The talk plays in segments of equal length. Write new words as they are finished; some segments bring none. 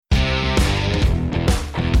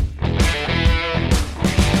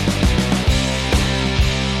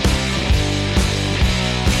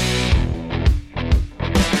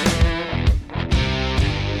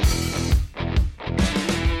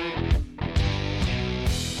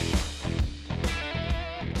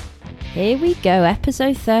Here we go,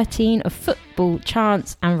 episode 13 of Football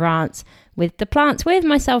Chants and Rants with the Plants, with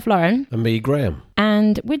myself, Lauren. And me, Graham.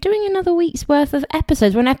 And we're doing another week's worth of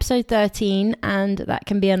episodes. We're on episode 13, and that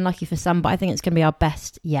can be unlucky for some, but I think it's going to be our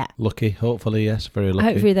best yet. Lucky, hopefully, yes, very lucky.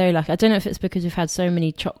 Hopefully very lucky. I don't know if it's because we've had so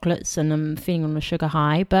many chocolates and I'm feeling on a sugar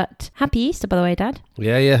high, but happy Easter, by the way, Dad.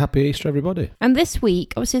 Yeah, happy Easter, everybody. And this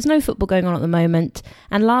week, obviously, there's no football going on at the moment,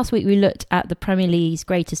 and last week we looked at the Premier League's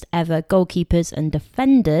greatest ever goalkeepers and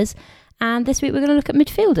defenders, and this week we're going to look at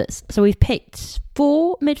midfielders. So we've picked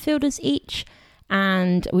 4 midfielders each,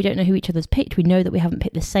 and we don't know who each other's picked. We know that we haven't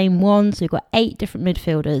picked the same one, so we've got 8 different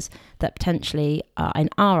midfielders that potentially are, in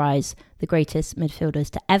our eyes, the greatest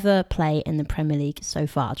midfielders to ever play in the Premier League so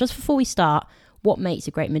far. Just before we start, what makes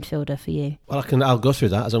a great midfielder for you? Well, I'll go through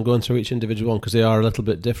that as I'm going through each individual one because they are a little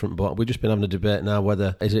bit different, but we've just been having a debate now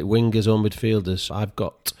whether is it wingers or midfielders. I've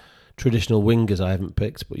got traditional wingers I haven't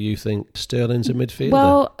picked, but you think Sterling's a midfielder?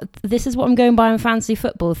 Well, this is what I'm going by in fantasy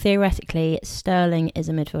football. Theoretically, Sterling is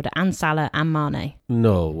a midfielder, and Salah and Mane.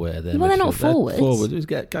 No way. They're not forwards. Forwards.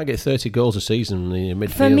 Can't get 30 goals a season in a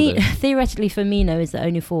midfielder. For me, theoretically, Firmino is the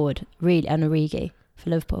only forward, really, and Origi for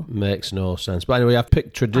Liverpool. Makes no sense. But anyway, I've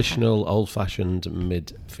picked traditional, old-fashioned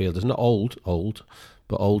midfielders. Not old,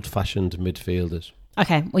 but old-fashioned midfielders.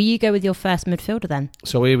 Okay, well, you go with your first midfielder then.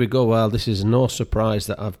 So here we go. Well, this is no surprise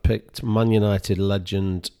that I've picked Man United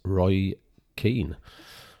legend Roy Keane.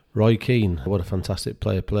 Roy Keane, what a fantastic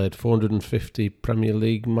player. Played 450 Premier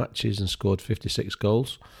League matches and scored 56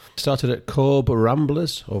 goals. Started at Corbe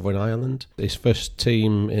Ramblers over in Ireland. His first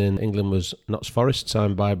team in England was Notts Forest,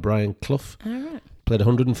 signed by Brian Clough. All right. Played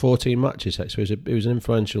 114 matches, so he was an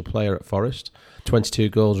influential player at Forest. 22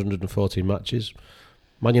 goals, 114 matches.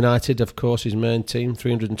 Man United, of course, his main team,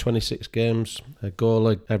 326 games, a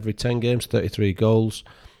goal every 10 games, 33 goals.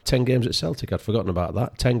 10 games at Celtic, I'd forgotten about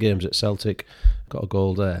that. 10 games at Celtic, got a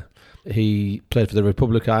goal there. He played for the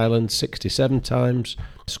Republic of Ireland 67 times,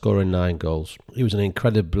 scoring 9 goals. He was an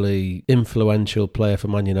incredibly influential player for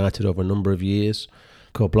Man United over a number of years.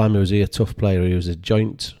 God blimey, was he a tough player. He was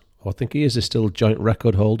I think he is still joint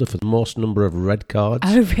record holder for the most number of red cards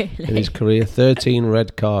in his career. 13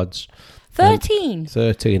 red cards. 13?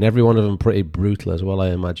 13. Every one of them pretty brutal as well,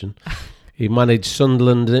 I imagine. He managed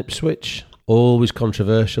Sunderland and Ipswich. Always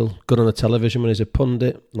controversial. Good on the television when he's a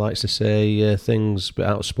pundit. Likes to say things a bit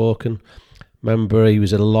outspoken. Remember, he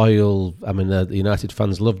was a loyal... the United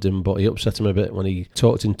fans loved him, but he upset him a bit when he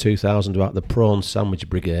talked in 2000 about the Prawn Sandwich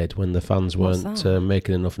Brigade when the fans weren't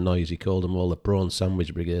making enough noise. He called them all the Prawn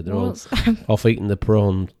Sandwich Brigade. They're all off eating the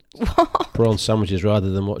prawn sandwiches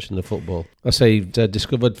rather than watching the football. I say he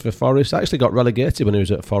discovered for Forest. Actually got relegated when he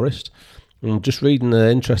was at Forest. I'm just reading an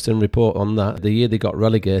interesting report on that. The year they got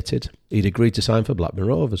relegated, he'd agreed to sign for Blackburn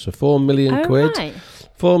Rovers for £4 million quid. Right.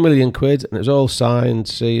 £4 million quid, and it was all signed,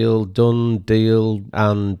 sealed, done, deal,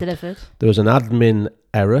 and delivered. There was an admin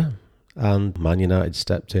error, and Man United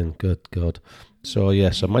stepped in. Good God. So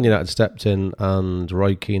Man United stepped in, and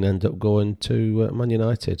Roy Keane ended up going to Man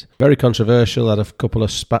United. Very controversial. Had a couple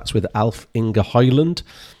of spats with Alf Inge Højlund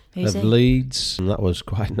of Leeds, and that was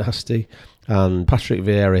quite nasty. And Patrick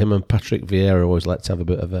Vieira always liked to have a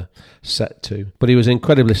bit of a set to. But he was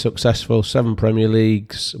incredibly successful. 7 Premier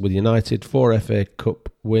Leagues with United, 4 FA Cup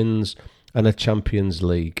wins, and a Champions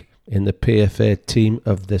League in the PFA Team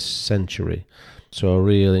of the Century. So a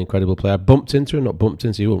really incredible player. Not bumped into,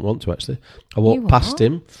 you wouldn't want to actually. I walked past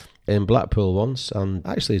him in Blackpool once, and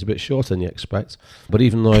actually he's a bit shorter than you expect. But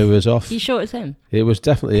even though he was off... You short as him? It was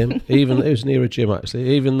definitely him. It was near a gym actually.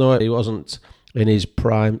 Even though he wasn't in his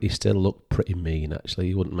prime, he still looked pretty mean actually.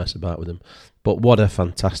 You wouldn't mess about with him. But what a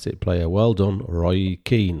fantastic player. Well done, Roy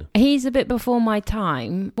Keane. He's a bit before my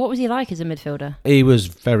time. What was he like as a midfielder? He was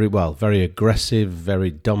very aggressive,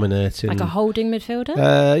 very dominating. Like a holding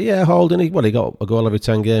midfielder? Holding. He got a goal every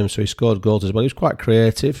 10 games, so he scored goals as well. He was quite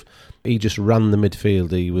creative. He just ran the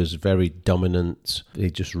midfield. He was very dominant. He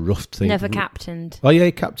just roughed things. Never captained? Oh yeah,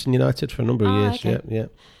 he captained United for a number of years. Okay. Yeah.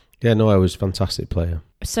 Yeah, no, I was a fantastic player.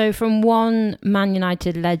 So from one Man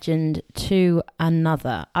United legend to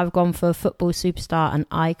another, I've gone for football superstar and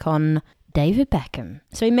icon David Beckham.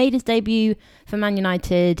 So he made his debut for Man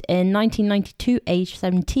United in 1992, aged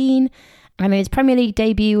 17. And his Premier League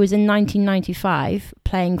debut was in 1995,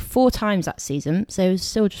 playing 4 times that season. So he was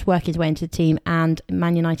still just working his way into the team. And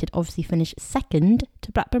Man United obviously finished second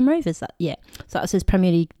to Blackburn Rovers that year. So that was his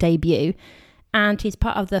Premier League debut. And he's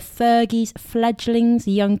part of the Fergie's fledglings,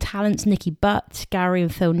 the young talents, Nicky Butt, Gary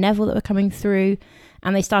and Phil Neville that were coming through.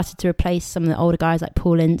 And they started to replace some of the older guys like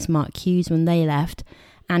Paul Ince, Mark Hughes when they left.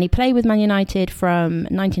 And he played with Man United from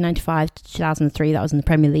 1995 to 2003. That was in the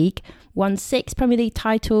Premier League. Won 6 Premier League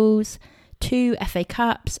titles, 2 FA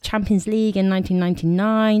Cups, Champions League in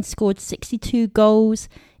 1999, scored 62 goals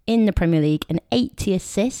in the Premier League and 80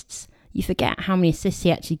 assists. You forget how many assists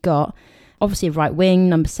he actually got. Obviously a right wing,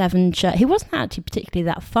 number 7 shirt. He wasn't actually particularly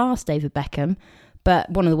that fast, David Beckham, but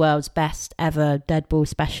one of the world's best ever dead ball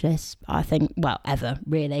specialists, I think, well, ever,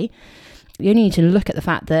 really. You only need to look at the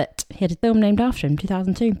fact that he had a film named after him,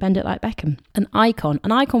 2002, Bend It Like Beckham. An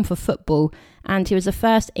icon for football, and he was the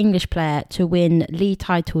first English player to win league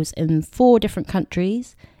titles in 4 different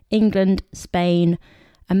countries: England, Spain,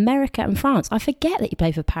 America and France. I forget that he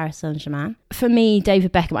played for Paris Saint-Germain. For me,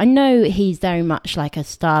 David Beckham, I know he's very much like a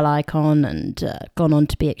style icon and gone on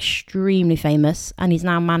to be extremely famous, and he's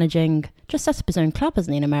now managing, just set up his own club,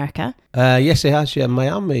 hasn't he, in America? Yes, he has, yeah,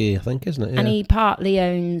 Miami, I think, isn't it? Yeah. And he partly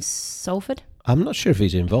owns Salford. I'm not sure if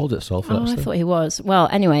he's involved at Salford, Oh, actually. I thought he was. Well,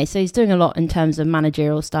 anyway, so he's doing a lot in terms of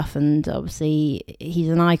managerial stuff, and obviously he's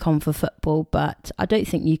an icon for football, but I don't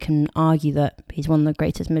think you can argue that he's one of the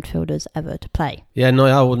greatest midfielders ever to play. Yeah, no,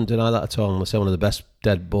 I wouldn't deny that at all. I'm say one of the best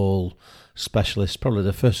dead ball specialists, probably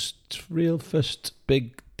the first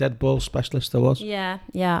big dead ball specialist there was. Yeah,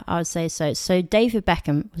 I would say so. So David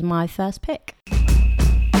Beckham was my first pick.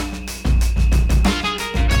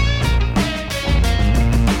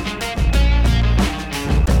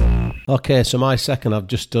 Okay, so my second, I've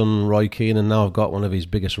just done Roy Keane, and now I've got one of his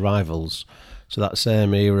biggest rivals. So that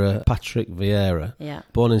same era, Patrick Vieira. Yeah.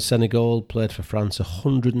 Born in Senegal, played for France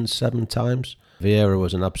 107 times. Vieira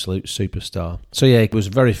was an absolute superstar. So yeah, he was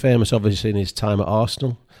very famous, obviously, in his time at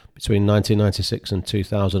Arsenal between 1996 and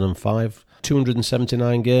 2005.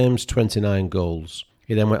 279 games, 29 goals.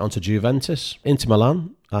 He then went on to Juventus, Inter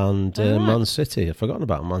Milan, and Man City. I've forgotten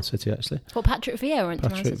about Man City, actually. Well, Patrick Vieira went to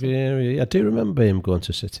Man Patrick City. Vieira, yeah, I do remember him going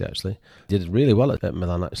to City, actually. He did really well at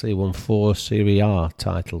Milan, actually. He won 4 Serie A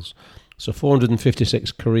titles. So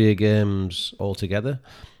 456 career games altogether.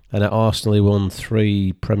 And at Arsenal, he won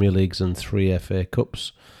 3 Premier Leagues and 3 FA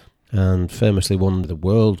Cups. And famously won the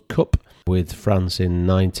World Cup with France in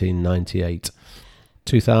 1998.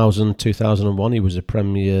 2000, 2001, he was a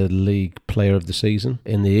Premier League Player of the Season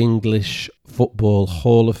in the English Football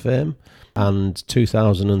Hall of Fame. And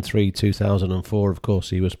 2003, 2004, of course,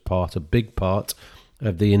 he was a big part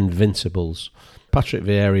of the Invincibles. Patrick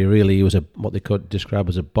Vieira, really, he was what they could describe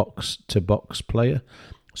as a box-to-box player.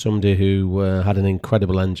 Somebody who had an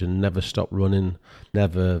incredible engine, never stopped running,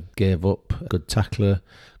 never gave up. Good tackler,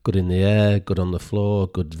 good in the air, good on the floor,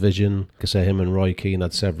 good vision. Like I say, him and Roy Keane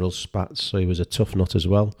had several spats, so he was a tough nut as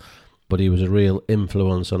well. But he was a real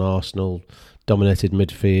influence on Arsenal, dominated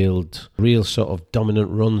midfield, real sort of dominant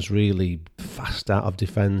runs, really fast out of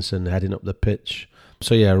defence and heading up the pitch.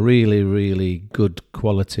 So yeah, really, really good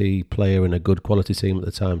quality player in a good quality team at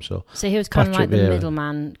the time. So he was kind of like the Vieira.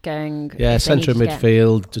 Middleman going... Yeah, centre of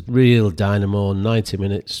midfield, real dynamo, 90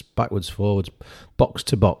 minutes, backwards, forwards, box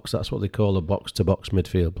to box. That's what they call a box to box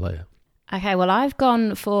midfield player. Okay, well, I've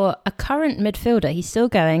gone for a current midfielder. He's still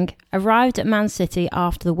going. Arrived at Man City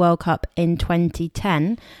after the World Cup in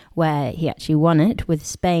 2010, where he actually won it with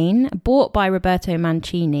Spain. Bought by Roberto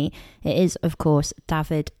Mancini. It is, of course,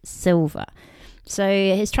 David Silva. So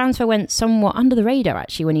his transfer went somewhat under the radar,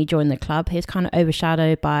 actually, when he joined the club. He was kind of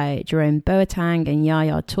overshadowed by Jerome Boateng and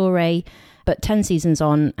Yaya Toure. But 10 seasons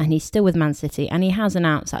on, and he's still with Man City. And he has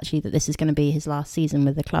announced, actually, that this is going to be his last season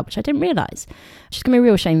with the club, which I didn't realise. Which is going to be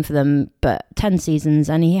a real shame for them. But 10 seasons,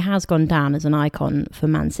 and he has gone down as an icon for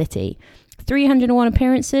Man City. 301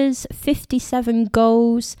 appearances, 57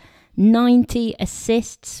 goals, 90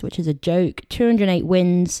 assists, which is a joke, 208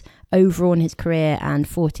 wins overall in his career, and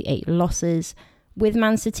 48 losses. With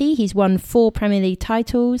Man City, he's won 4 Premier League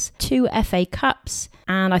titles, 2 FA Cups,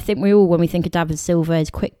 and I think we all, when we think of David Silva, his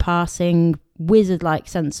quick passing, wizard-like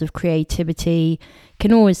sense of creativity,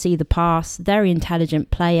 can always see the pass, very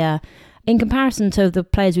intelligent player. In comparison to the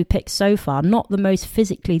players we picked so far, not the most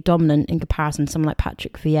physically dominant in comparison to someone like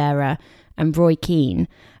Patrick Vieira and Roy Keane,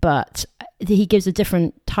 but he gives a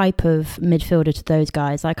different type of midfielder to those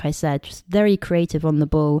guys. Like I said, just very creative on the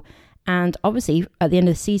ball. And obviously, at the end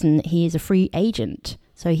of the season, he is a free agent,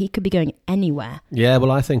 so he could be going anywhere. Yeah, well,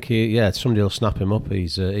 I think somebody will snap him up.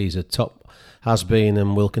 He's a top, has been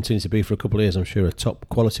and will continue to be for a couple of years, I'm sure, a top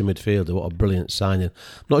quality midfielder. What a brilliant signing.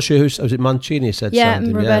 Not sure was it Mancini said signed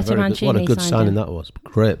him? Roberto Mancini. What a good signing that was.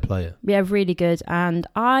 Great player. Yeah, really good. And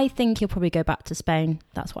I think he'll probably go back to Spain.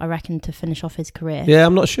 That's what I reckon, to finish off his career. Yeah,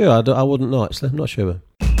 I'm not sure. I wouldn't know, actually. I'm not sure.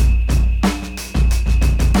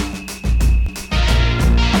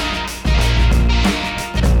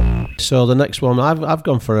 So the next one, I've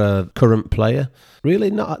gone for a current player.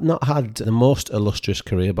 Really not had the most illustrious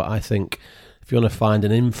career, but I think if if you want to find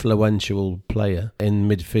an influential player in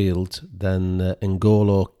midfield, then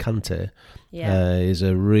N'Golo Kante is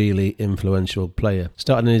a really influential player.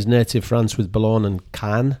 Started in his native France with Boulogne and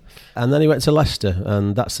Caen, and then he went to Leicester,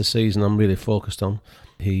 and that's the season I'm really focused on.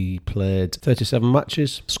 He played 37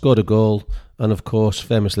 matches, scored a goal, and of course,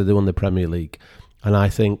 famously, they won the Premier League. And I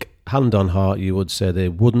think, hand on heart, you would say they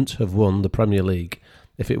wouldn't have won the Premier League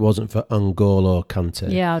if it wasn't for N'Golo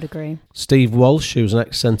Kante. Yeah, I'd agree. Steve Walsh, who was an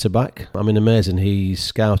ex-centre-back. I mean, amazing. He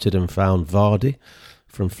scouted and found Vardy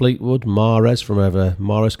from Fleetwood, Mahrez from wherever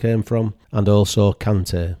Mahrez came from, and also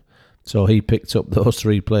Kante. So he picked up those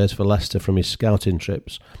three players for Leicester from his scouting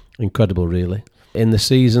trips. Incredible, really. In the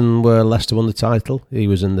season where Leicester won the title, he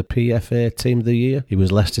was in the PFA Team of the Year. He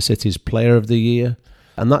was Leicester City's Player of the Year.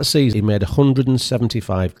 And that season, he made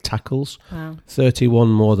 175 tackles, 31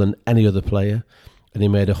 more than any other player. And he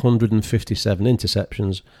made 157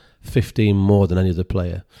 interceptions, 15 more than any other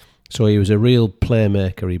player. So he was a real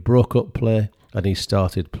playmaker. He broke up play and he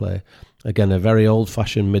started play. Again, a very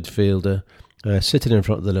old-fashioned midfielder, sitting in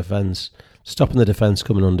front of the defence, stopping the defence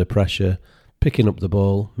coming under pressure, picking up the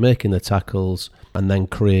ball, making the tackles, and then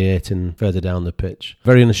creating further down the pitch.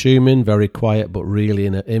 Very unassuming, very quiet, but really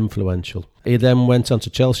influential. He then went on to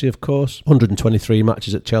Chelsea, of course. 123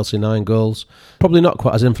 matches at Chelsea, 9 goals. Probably not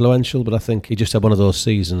quite as influential, but I think he just had one of those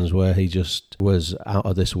seasons where he just was out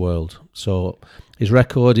of this world. So his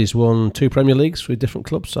record, he's won 2 Premier Leagues with different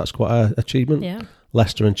clubs. So that's quite an achievement. Yeah.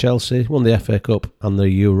 Leicester and Chelsea, won the FA Cup and the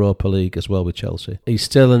Europa League as well with Chelsea. He's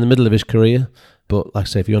still in the middle of his career, but like I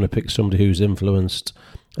say, if you want to pick somebody who's influenced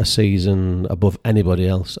a season above anybody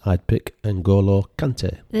else, I'd pick N'Golo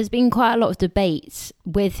Kante. There's been quite a lot of debates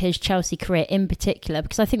with his Chelsea career in particular,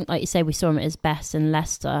 because I think, like you say, we saw him at his best in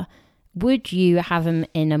Leicester. Would you have him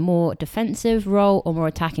in a more defensive role or more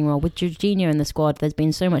attacking role? With Jorginho in the squad, there's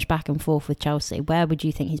been so much back and forth with Chelsea. Where would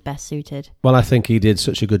you think he's best suited? Well, I think he did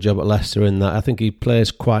such a good job at Leicester in that. I think he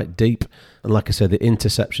plays quite deep. And like I said, the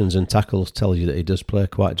interceptions and tackles tell you that he does play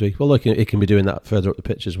quite deep. Well, look, he can be doing that further up the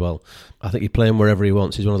pitch as well. I think he's playing wherever he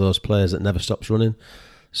wants. He's one of those players that never stops running.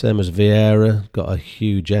 Same as Vieira, got a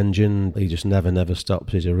huge engine. He just never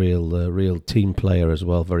stops. He's a real team player as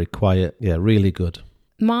well. Very quiet. Yeah, really good.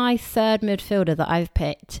 My third midfielder that I've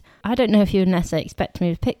picked, I don't know if you would necessarily expect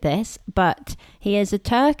me to pick this, but he is a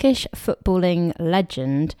Turkish footballing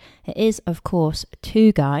legend. It is, of course,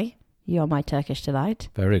 Tugay. You are my Turkish delight.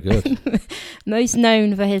 Very good. Most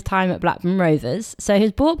known for his time at Blackburn Rovers. So he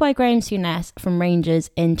was bought by Graham Souness from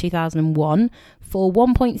Rangers in 2001 for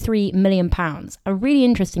 £1.3 million. And really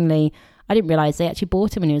interestingly, I didn't realise they actually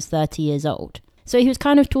bought him when he was 30 years old. So he was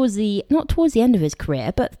kind of not towards the end of his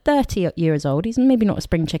career, but 30 years old. He's maybe not a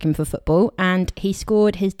spring chicken for football. And he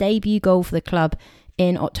scored his debut goal for the club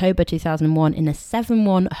in October 2001 in a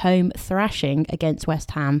 7-1 home thrashing against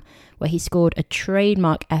West Ham, where he scored a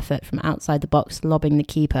trademark effort from outside the box, lobbing the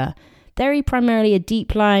keeper. Very primarily a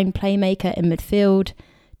deep-lying playmaker in midfield,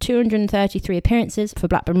 233 appearances for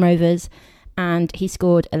Blackburn Rovers, and he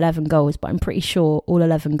scored 11 goals, but I'm pretty sure all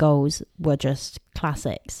 11 goals were just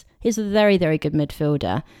classics. He's a very, very good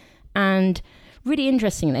midfielder. And really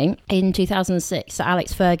interestingly, in 2006, Sir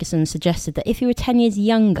Alex Ferguson suggested that if he were 10 years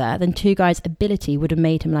younger, then Tugay's ability would have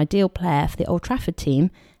made him an ideal player for the Old Trafford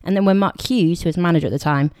team. And then when Mark Hughes, who was manager at the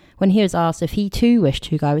time, when he was asked if he too wished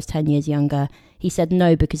Tugay was 10 years younger, he said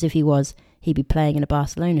no, because if he was, he'd be playing in a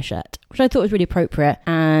Barcelona shirt, which I thought was really appropriate.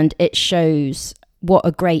 And it shows what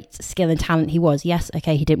a great skill and talent he was. Yes,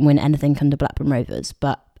 okay, he didn't win anything under Blackburn Rovers,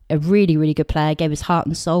 but a really, really good player, gave his heart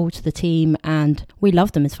and soul to the team, and we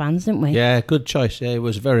loved him as fans, didn't we? Yeah, good choice. Yeah, he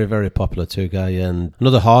was very, very popular Tugay, and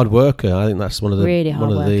another hard worker. I think that's one of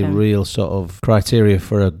the real sort of criteria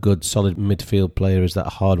for a good, solid midfield player is that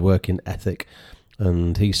hard working ethic.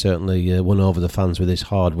 And he certainly won over the fans with his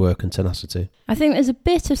hard work and tenacity. I think there's a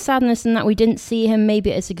bit of sadness in that we didn't see him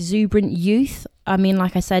maybe as exuberant youth. I mean,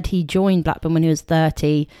 like I said, he joined Blackburn when he was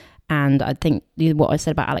 30. And I think what I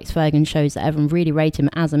said about Alex Ferguson shows that everyone really rated him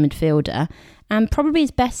as a midfielder. And probably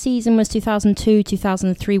his best season was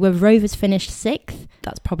 2002-2003, where Rovers finished 6th.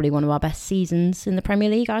 That's probably one of our best seasons in the Premier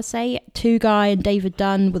League, I'd say. Tugay and David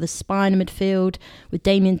Dunn with a spine in midfield, with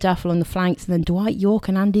Damien Duff along the flanks, and then Dwight Yorke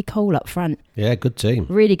and Andy Cole up front. Yeah, good team.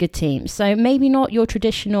 Really good team. So maybe not your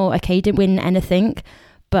traditional, okay, didn't win anything,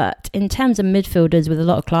 but in terms of midfielders with a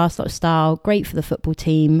lot of class, a lot of style, great for the football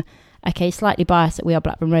team. Okay, slightly biased that we are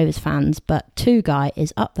Blackburn Rovers fans, but Tugay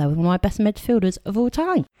is up there with one of my best midfielders of all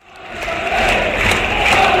time.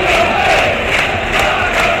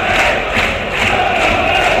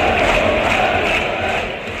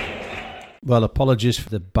 Well, apologies for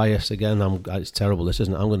the bias again. It's terrible, this,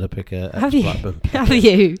 isn't it? I'm going to pick a ex-Blackburn. Have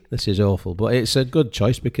you? This is awful. But it's a good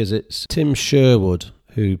choice because it's Tim Sherwood,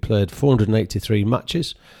 who played 483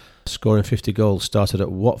 matches, scoring 50 goals, started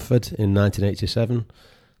at Watford in 1987,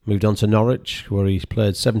 moved on to Norwich, where he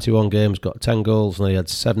played 71 games, got 10 goals, and he had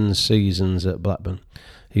 7 seasons at Blackburn.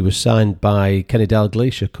 He was signed by Kenny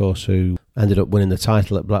Dalglish, of course, who ended up winning the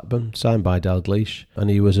title at Blackburn, signed by Dalglish. And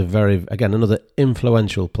he was another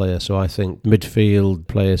influential player. So I think midfield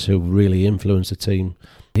players who really influenced the team.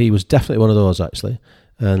 He was definitely one of those, actually.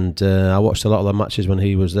 And I watched a lot of the matches when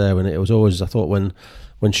he was there, and it was always, I thought,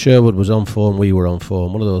 when Sherwood was on form, we were on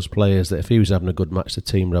form. One of those players that if he was having a good match, the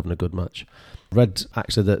team were having a good match. Read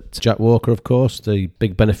actually that Jack Walker, of course, the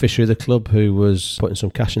big beneficiary of the club, who was putting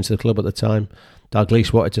some cash into the club at the time,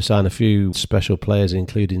 Dalglish wanted to sign a few special players,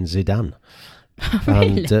 including Zidane.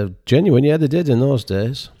 Really? And genuine, yeah, they did in those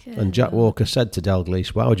days. Good. And Jack Walker said to Dalglish,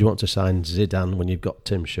 why would you want to sign Zidane when you've got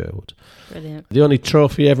Tim Sherwood? Brilliant. The only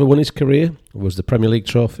trophy he ever won in his career was the Premier League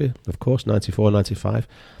trophy, of course, 94-95.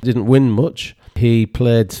 Didn't win much. He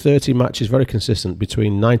played 30 matches, very consistent,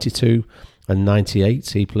 between 92 and 98.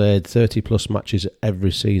 He played 30-plus matches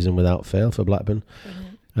every season without fail for Blackburn. Brilliant.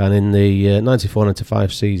 And in the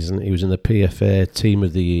 94-95 season, he was in the PFA Team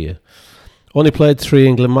of the Year. Only played 3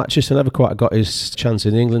 England matches, so never quite got his chance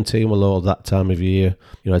in the England team, although at that time of year,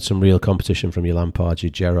 you had some real competition from your Lampards,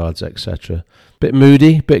 your Gerrards, etc. Bit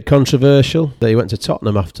moody, bit controversial. He went to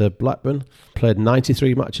Tottenham after Blackburn, played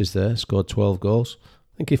 93 matches there, scored 12 goals.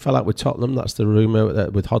 I think he fell out with Tottenham, that's the rumour,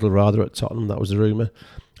 with Hoddle rather at Tottenham, that was the rumour.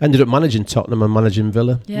 Ended up managing Tottenham and managing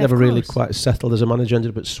Villa. Yeah, never really quite settled as a manager,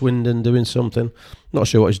 ended up at Swindon doing something. Not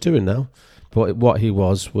sure what he's doing now. But what he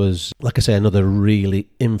was, like I say, another really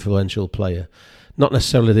influential player. Not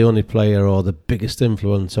necessarily the only player or the biggest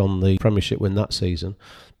influence on the Premiership win that season,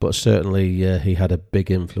 but certainly he had a big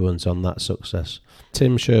influence on that success.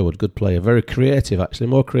 Tim Sherwood, good player, very creative actually,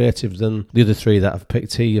 more creative than the other 3 that I've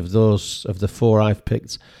picked. Of the 4 I've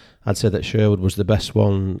picked, I'd say that Sherwood was the best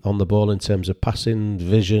one on the ball in terms of passing,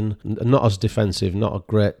 vision, not as defensive, not a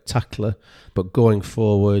great tackler, but going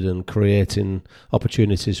forward and creating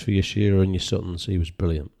opportunities for your Shearer and your Suttons. He was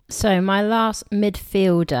brilliant. So my last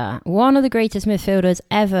midfielder, one of the greatest midfielders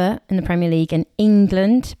ever in the Premier League in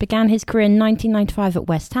England, began his career in 1995 at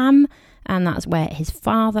West Ham, and that's where his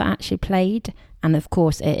father actually played. And of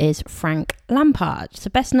course it is Frank Lampard. So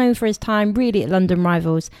best known for his time really at London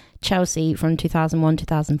rivals Chelsea from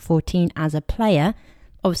 2001-2014 as a player.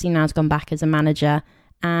 Obviously now he's gone back as a manager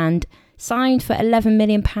and signed for £11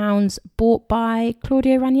 million, bought by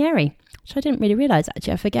Claudio Ranieri, which I didn't really realise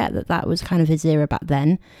actually. I forget that was kind of his era back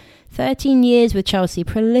then. 13 years with Chelsea,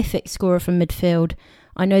 prolific scorer from midfield.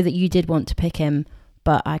 I know that you did want to pick him,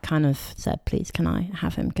 but I kind of said, please, can I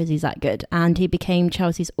have him? Because he's that good. And he became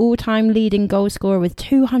Chelsea's all-time leading goal scorer with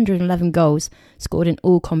 211 goals scored in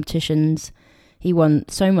all competitions. He won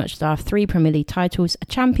so much stuff, 3 Premier League titles, a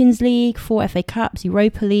Champions League, 4 FA Cups,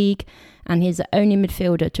 Europa League, and he's the only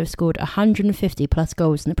midfielder to have scored 150 plus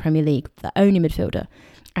goals in the Premier League. The only midfielder.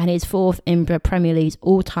 And he's 4th in the Premier League's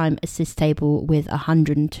all-time assist table with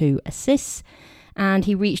 102 assists. And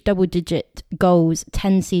he reached double-digit goals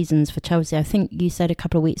 10 seasons for Chelsea. I think you said a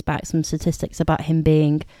couple of weeks back some statistics about him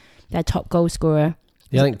being their top goal scorer.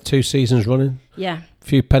 Yeah, I think 2 seasons running. Yeah. A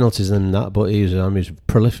few penalties in that, but he was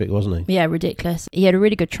prolific, wasn't he? Yeah, ridiculous. He had a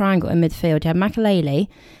really good triangle in midfield. He had Makelele,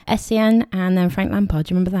 Essien, and then Frank Lampard.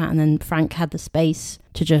 Do you remember that? And then Frank had the space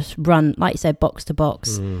to just run, like you said, box to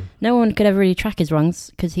box. No one could ever really track his runs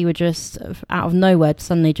because he would just, out of nowhere,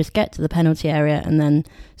 suddenly just get to the penalty area and then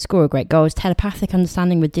score a great goal. His telepathic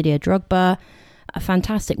understanding with Didier Drogba, a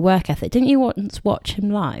fantastic work ethic. Didn't you once watch him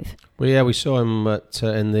live? Well, yeah, we saw him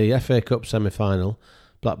in the FA Cup semi-final.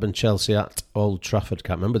 Blackburn-Chelsea at Old Trafford.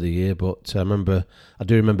 Can't remember the year, but I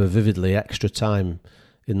do remember vividly extra time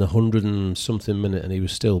in the 100-and-something minute, and he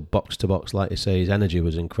was still box-to-box, like you say. His energy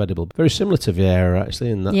was incredible. Very similar to Vieira,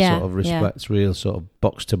 actually, in that sort of respect. Real sort of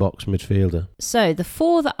box-to-box midfielder. So, the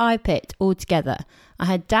 4 that I picked altogether, I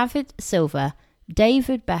had David Silva,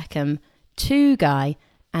 David Beckham, Tugay,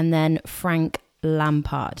 and then Frank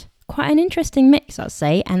Lampard. Quite an interesting mix, I'd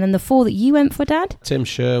say. And then the 4 that you went for, Dad? Tim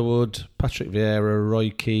Sherwood, Patrick Vieira,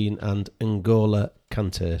 Roy Keane and N'Golo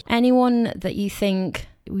Kante. Anyone that you think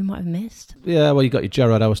we might have missed? Yeah, well, you got your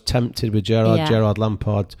Gerrard. I was tempted with Gerrard. Yeah. Gerrard,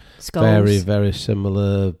 Lampard. Scholes. Very, very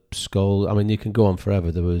similar. Scholes. I mean, you can go on forever.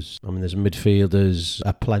 There's midfielders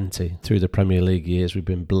aplenty through the Premier League years. We've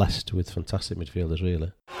been blessed with fantastic midfielders,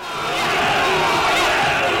 really.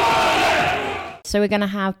 So we're going to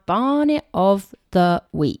have Barnet of the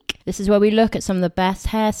Week. This is where we look at some of the best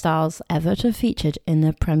hairstyles ever to have featured in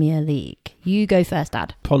the Premier League. You go first,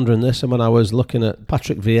 Dad. Pondering this, and when I was looking at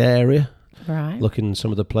Patrick Vieira, Right. looking at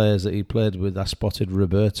some of the players that he played with, I spotted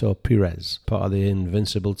Roberto Pires, part of the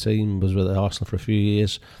Invincible team, was with Arsenal for a few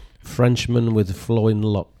years. Frenchman with flowing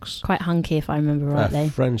locks. Quite hunky, if I remember rightly. A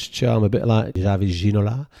French charmer, a bit like David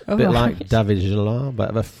Ginola. A bit like David Ginola,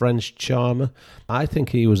 but of a French charmer. I think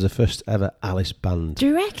he was the first ever Alice band Do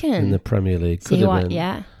you reckon? in the Premier League. See what?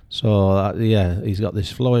 Yeah. So, he's got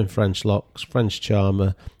this flowing French locks, French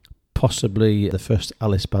charmer, possibly the first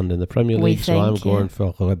Alice band in the Premier League. So I'm going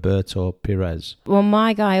for Roberto Pires. Well,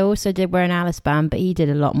 my guy also did wear an Alice band, but he did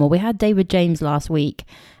a lot more. We had David James last week,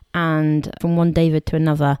 and from one David to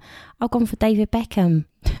another, I've gone for David Beckham.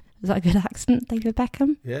 Is that a good accent, David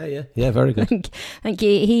Beckham? Yeah, very good. Thank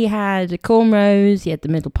you. He had cornrows, he had the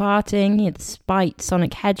middle parting, he had the spiked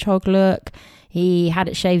Sonic Hedgehog look. He had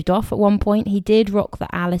it shaved off at one point. He did rock the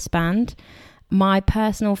Alice band. My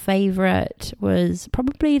personal favourite was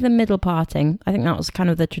probably the middle parting. I think that was kind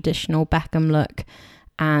of the traditional Beckham look.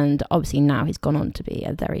 And obviously now he's gone on to be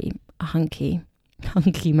a very hunky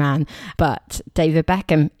man. But David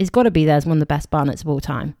Beckham has got to be there as one of the best Barnetts of all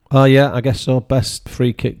time. Oh, yeah, I guess so. Best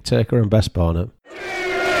free kick taker and best Barnett.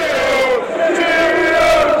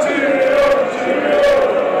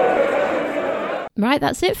 Right,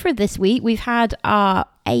 that's it for this week. We've had our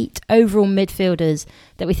 8 overall midfielders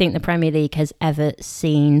that we think the Premier League has ever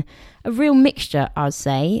seen. A real mixture, I'd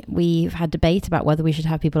say. We've had debate about whether we should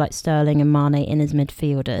have people like Sterling and Mane in as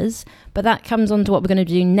midfielders, but that comes on to what we're going to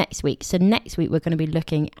do next week. So next week we're going to be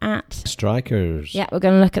looking at strikers. Yeah, we're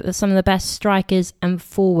going to look at some of the best strikers and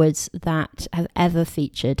forwards that have ever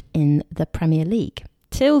featured in the Premier League.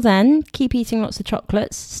 Till then, keep eating lots of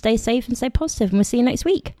chocolates, stay safe and stay positive, and we'll see you next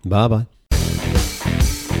week. Bye-bye.